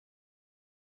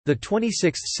The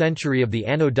 26th century of the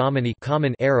Anno Domini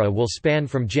Common Era will span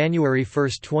from January 1,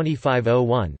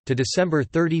 2501, to December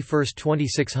 31,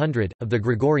 2600, of the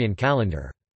Gregorian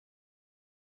calendar.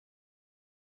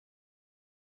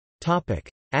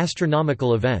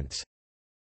 Astronomical events.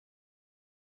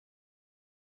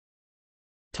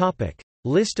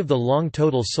 List of the long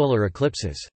total solar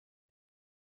eclipses.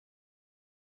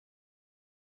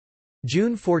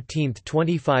 June 14,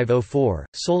 2504,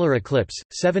 solar eclipse,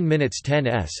 7 minutes 10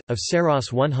 s, of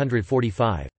Saros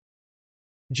 145.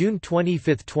 June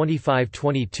 25,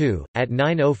 2522, at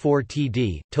 9:04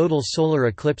 TD, total solar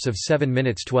eclipse of 7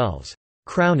 minutes 12s,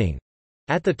 crowning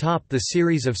at the top the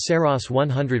series of Saros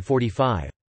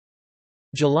 145.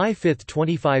 July 5,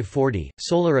 2540,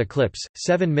 solar eclipse,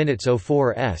 7 minutes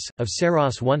 04 s, of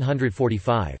Saros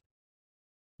 145.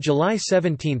 July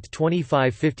 17,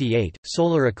 2558,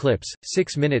 solar eclipse,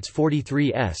 6 minutes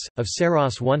 43 s, of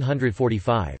Saros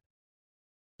 145.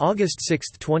 August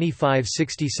 6,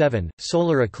 2567,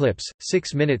 solar eclipse,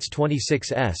 6 minutes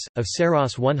 26 s, of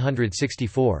Saros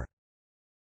 164.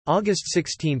 August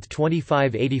 16,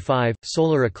 2585,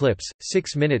 solar eclipse,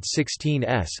 6 minutes 16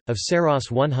 s, of Saros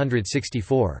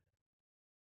 164.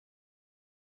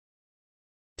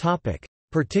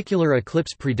 Particular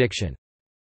eclipse prediction.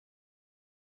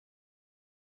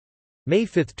 May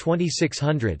 5,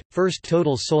 2600, first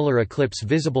total solar eclipse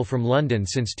visible from London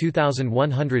since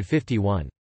 2151.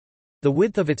 The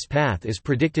width of its path is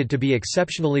predicted to be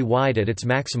exceptionally wide at its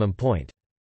maximum point.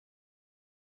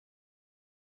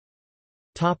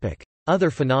 Other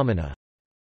phenomena.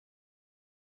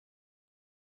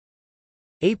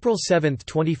 April 7,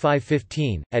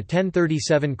 2515, at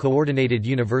 10:37 Coordinated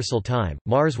Universal Time,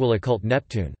 Mars will occult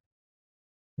Neptune.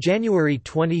 January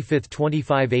 25,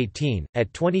 2518,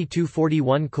 at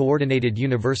 22:41 Coordinated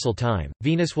Universal Time,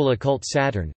 Venus will occult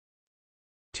Saturn.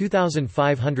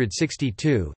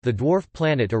 2562, the dwarf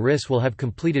planet Eris will have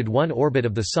completed one orbit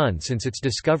of the Sun since its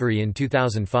discovery in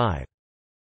 2005.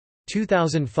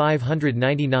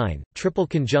 2599, triple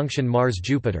conjunction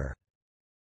Mars-Jupiter.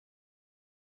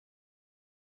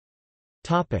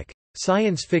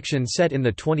 Science fiction set in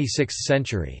the 26th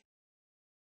century.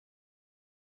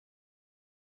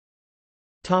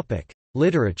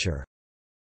 Literature.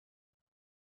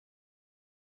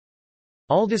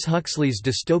 Aldous Huxley's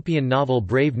dystopian novel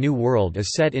Brave New World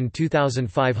is set in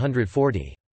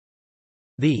 2540.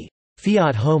 The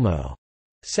Fiat Homo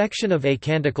section of A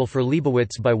Canticle for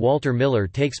Leibowitz by Walter Miller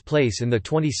takes place in the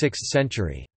 26th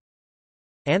century.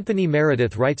 Anthony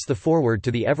Meredith writes the foreword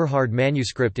to the Everhard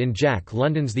manuscript in Jack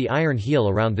London's The Iron Heel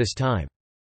around this time.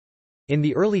 In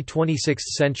the early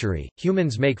 26th century,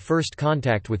 humans make first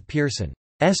contact with Pearson's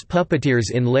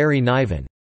puppeteers in Larry Niven's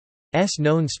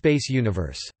known space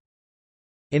universe.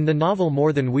 In the novel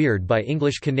More Than Weird by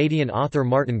English-Canadian author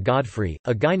Martin Godfrey,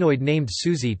 a gynoid named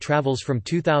Susie travels from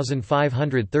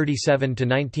 2537 to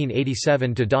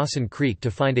 1987 to Dawson Creek to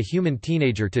find a human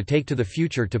teenager to take to the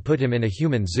future to put him in a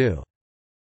human zoo.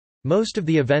 Most of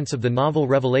the events of the novel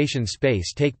Revelation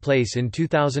Space take place in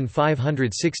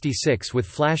 2566 with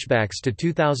flashbacks to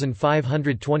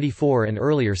 2524 and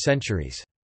earlier centuries.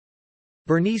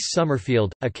 Bernice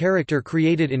Summerfield, a character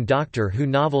created in Doctor Who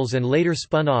novels and later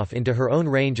spun off into her own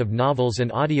range of novels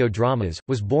and audio dramas,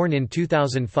 was born in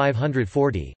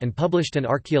 2540, and published an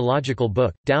archaeological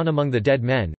book, Down Among the Dead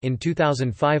Men, in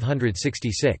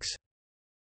 2566.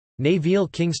 Neville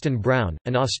Kingston Brown,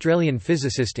 an Australian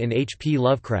physicist in H. P.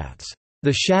 Lovecraft's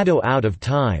The Shadow Out of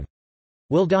Time,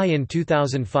 will die in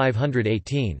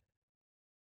 2518.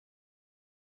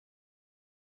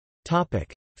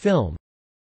 Film.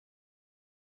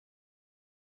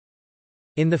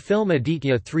 In the film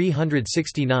Aditya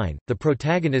 369, the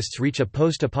protagonists reach a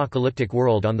post-apocalyptic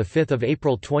world on 5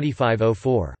 April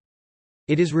 2504.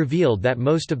 It is revealed that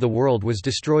most of the world was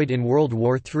destroyed in World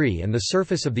War III and the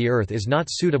surface of the Earth is not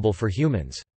suitable for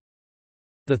humans.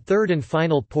 The third and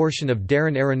final portion of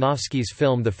Darren Aronofsky's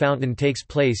film The Fountain takes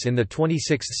place in the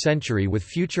 26th century with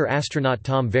future astronaut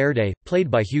Tom Verde, played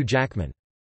by Hugh Jackman.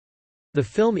 The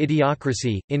film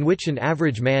Idiocracy, in which an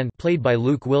average man played by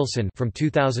Luke Wilson from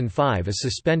 2005 is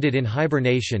suspended in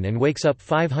hibernation and wakes up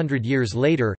 500 years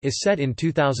later, is set in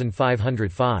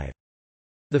 2505.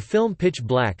 The film Pitch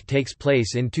Black takes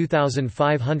place in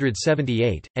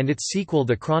 2578, and its sequel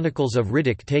The Chronicles of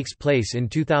Riddick takes place in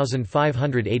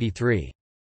 2583.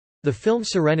 The film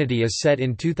Serenity is set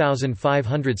in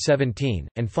 2517,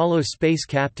 and follows space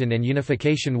captain and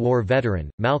Unification War veteran,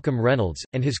 Malcolm Reynolds,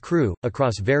 and his crew,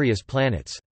 across various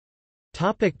planets.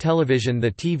 Television.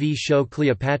 The TV show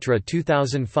Cleopatra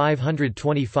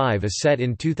 2525 is set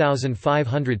in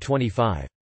 2525.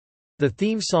 The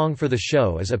theme song for the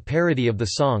show is a parody of the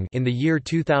song In the Year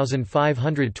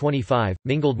 2525,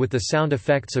 mingled with the sound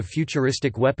effects of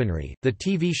futuristic weaponry. The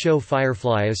TV show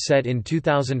Firefly is set in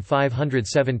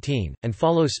 2517, and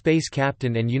follows space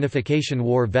captain and Unification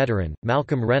War veteran,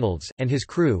 Malcolm Reynolds, and his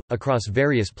crew, across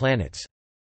various planets.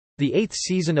 The 8th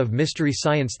season of Mystery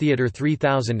Science Theater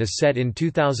 3000 is set in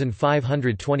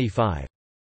 2525.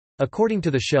 According to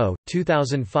the show,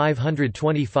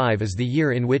 2525 is the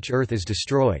year in which Earth is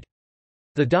destroyed.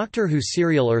 The Doctor Who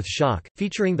serial Earth Shock,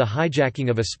 featuring the hijacking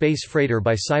of a space freighter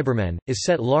by Cybermen, is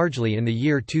set largely in the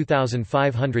year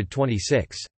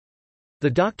 2526. The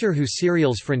Doctor Who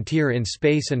serials Frontier in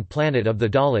Space and Planet of the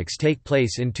Daleks take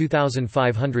place in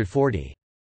 2540.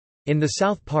 In the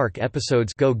South Park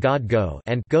episodes Go God Go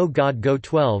and Go God Go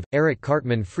 12, Eric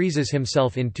Cartman freezes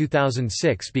himself in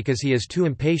 2006 because he is too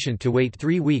impatient to wait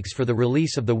 3 weeks for the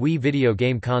release of the Wii video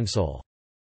game console.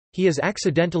 He is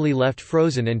accidentally left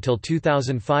frozen until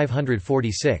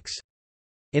 2546.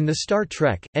 In the Star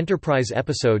Trek Enterprise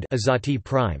episode Azati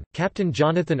Prime, Captain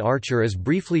Jonathan Archer is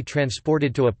briefly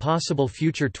transported to a possible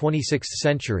future 26th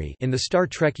century in the Star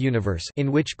Trek universe,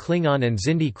 in which Klingon and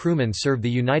Xindi crewmen serve the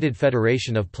United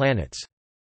Federation of Planets.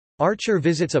 Archer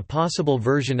visits a possible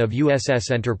version of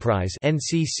USS Enterprise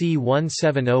NCC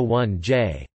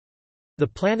 1701J. The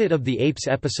Planet of the Apes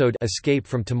episode Escape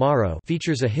from Tomorrow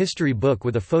features a history book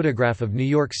with a photograph of New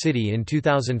York City in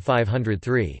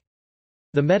 2503.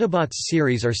 The Metabots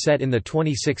series are set in the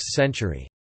 26th century.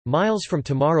 Miles from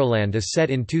Tomorrowland is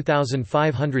set in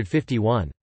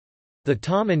 2551. The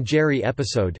Tom and Jerry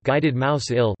episode Guided Mouse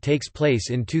Ill takes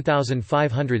place in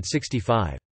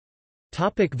 2565.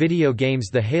 Video games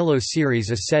The Halo series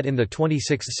is set in the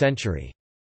 26th century.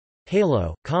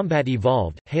 Halo, Combat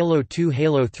Evolved, Halo 2,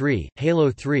 Halo 3,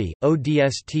 Halo 3,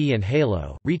 ODST and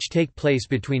Halo Reach take place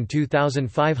between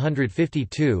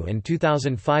 2552 and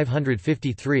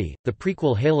 2553. The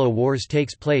prequel Halo Wars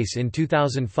takes place in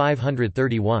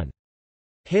 2531.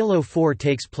 Halo 4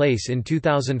 takes place in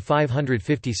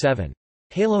 2557.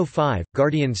 Halo 5,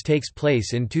 Guardians takes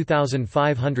place in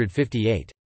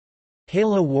 2558.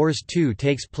 Halo Wars 2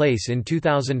 takes place in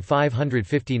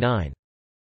 2559.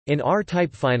 In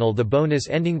R-Type Final the bonus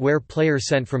ending where player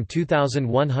sent from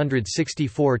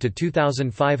 2164 to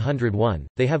 2501,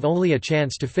 they have only a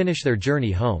chance to finish their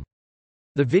journey home.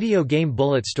 The video game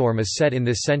Bulletstorm is set in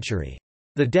this century.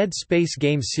 The Dead Space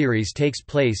game series takes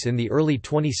place in the early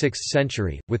 26th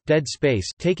century, with Dead Space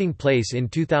taking place in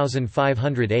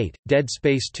 2508, Dead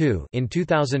Space 2 in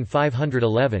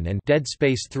 2511 and Dead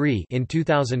Space 3 in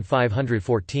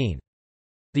 2514.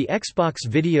 The Xbox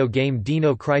video game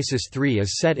Dino Crisis 3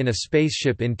 is set in a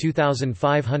spaceship in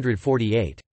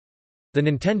 2548. The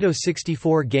Nintendo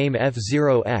 64 game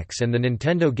F-Zero X and the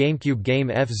Nintendo GameCube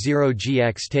game F-Zero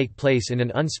GX take place in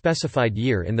an unspecified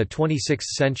year in the 26th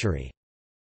century.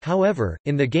 However,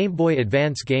 in the Game Boy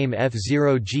Advance game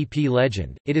F-Zero GP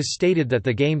Legend, it is stated that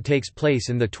the game takes place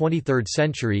in the 23rd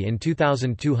century in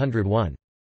 2201.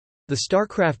 The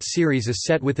StarCraft series is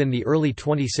set within the early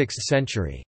 26th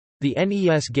century. The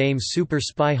NES game Super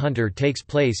Spy Hunter takes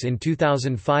place in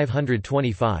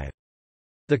 2525.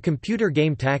 The computer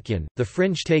game Tachyon, The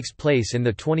Fringe takes place in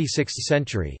the 26th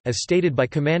century, as stated by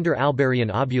Commander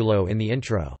Alberian Obulo in the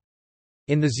intro.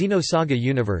 In the Xenosaga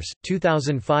universe,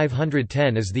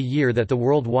 2510 is the year that the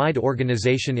worldwide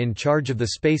organization in charge of the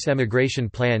space emigration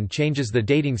plan changes the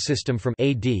dating system from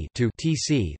AD to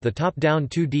TC. The top-down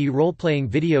 2D role-playing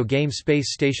video game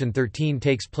Space Station 13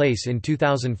 takes place in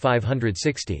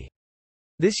 2560.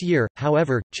 This year,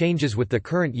 however, changes with the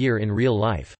current year in real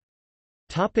life.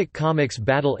 Comics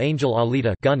Battle Angel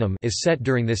Alita Gundam is set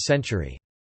during this century.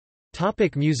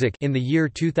 Music in the year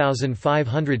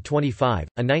 2525,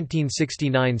 a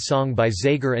 1969 song by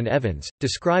Zager and Evans,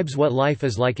 describes what life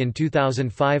is like in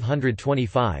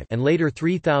 2525 and later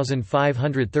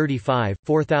 3535,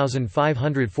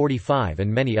 4545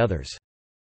 and many others.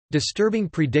 Disturbing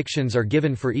predictions are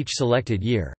given for each selected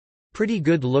year. Pretty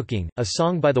Good Looking, a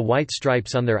song by the White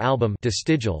Stripes on their album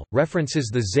Destigal, references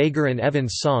the Zager and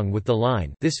Evans song with the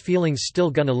line, "This feeling's still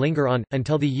gonna linger on,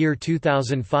 until the year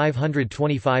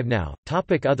 2525 now."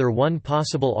 Other One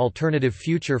possible alternative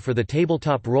future for the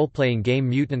tabletop role-playing game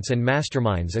Mutants and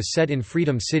Masterminds is set in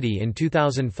Freedom City in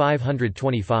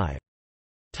 2525.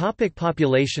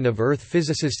 Population of Earth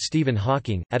Physicist Stephen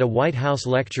Hawking, at a White House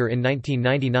lecture in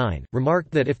 1999, remarked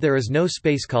that if there is no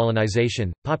space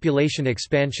colonization, population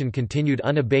expansion continued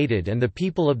unabated and the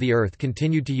people of the Earth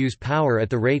continued to use power at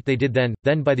the rate they did then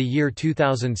by the year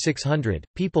 2600,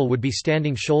 people would be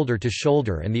standing shoulder to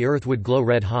shoulder and the Earth would glow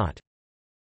red hot.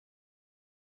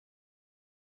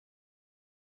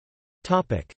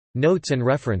 Notes and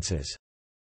references.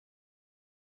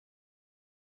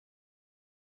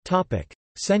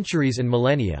 Centuries and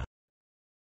millennia.